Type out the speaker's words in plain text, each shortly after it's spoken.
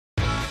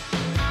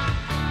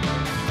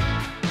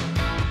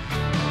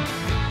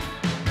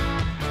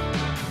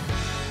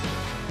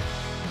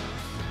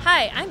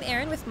Hi, I'm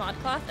Erin with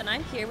ModCloth, and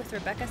I'm here with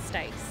Rebecca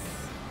Stice.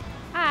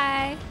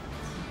 Hi.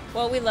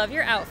 Well, we love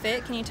your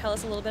outfit. Can you tell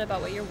us a little bit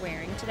about what you're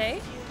wearing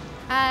today?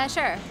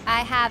 Sure.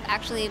 I have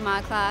actually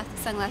ModCloth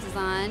sunglasses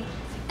on,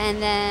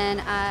 and then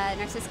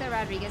Narciso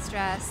Rodriguez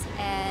dress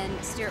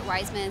and Stuart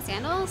Weitzman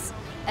sandals.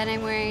 And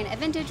I'm wearing a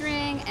vintage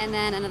ring, and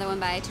then another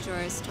one by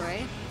Toujours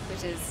Toy,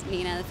 which is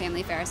Nina, the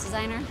Family Ferris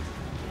designer.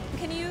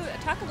 Can you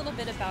talk a little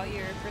bit about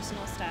your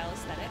personal style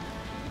aesthetic?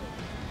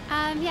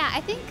 Yeah,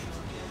 I think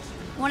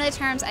one of the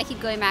terms I keep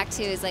going back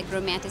to is like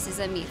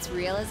romanticism meets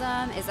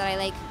realism, is that I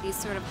like these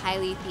sort of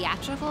highly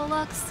theatrical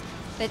looks,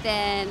 but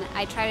then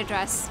I try to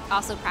dress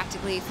also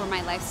practically for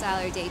my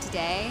lifestyle or day to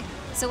day.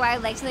 So while I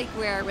like to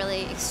wear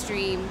really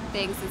extreme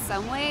things in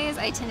some ways,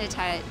 I tend to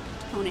try to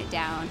tone it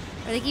down.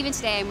 Or even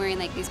today I'm wearing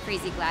these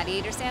crazy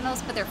gladiator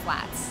sandals, but they're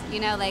flats.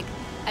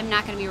 I'm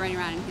not going to be running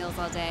around in heels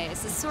all day.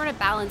 It's this sort of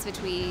balance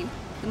between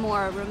the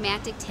more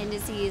romantic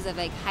tendencies of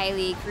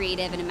highly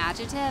creative and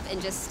imaginative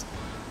and just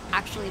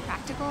actually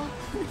practical.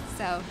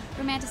 So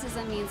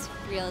romanticism means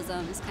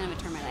realism is kind of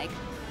a term I like.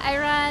 I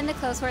run the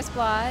Clothes Horse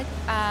blog,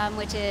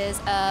 which is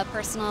a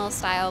personal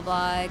style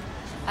blog.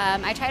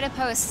 I try to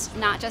post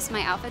not just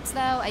my outfits though.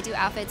 I do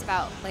outfits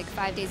about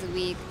 5 days a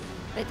week,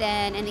 but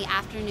then in the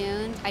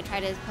afternoon I try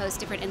to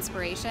post different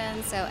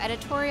inspirations. So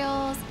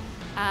editorials,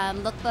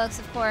 lookbooks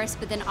of course,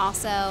 but then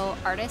also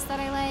artists that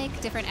I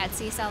like, different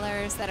Etsy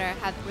sellers that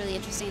have really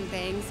interesting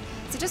things.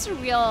 So just a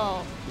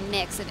real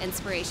mix of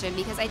inspiration,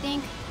 because I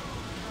think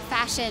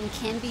fashion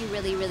can be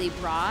really, really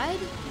broad,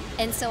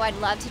 and so I'd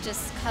love to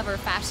just cover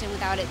fashion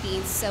without it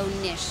being so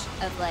niche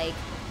of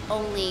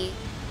only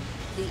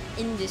the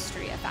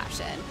industry of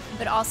fashion,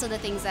 but also the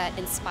things that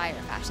inspire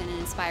fashion and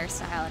inspire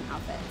style and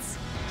outfits.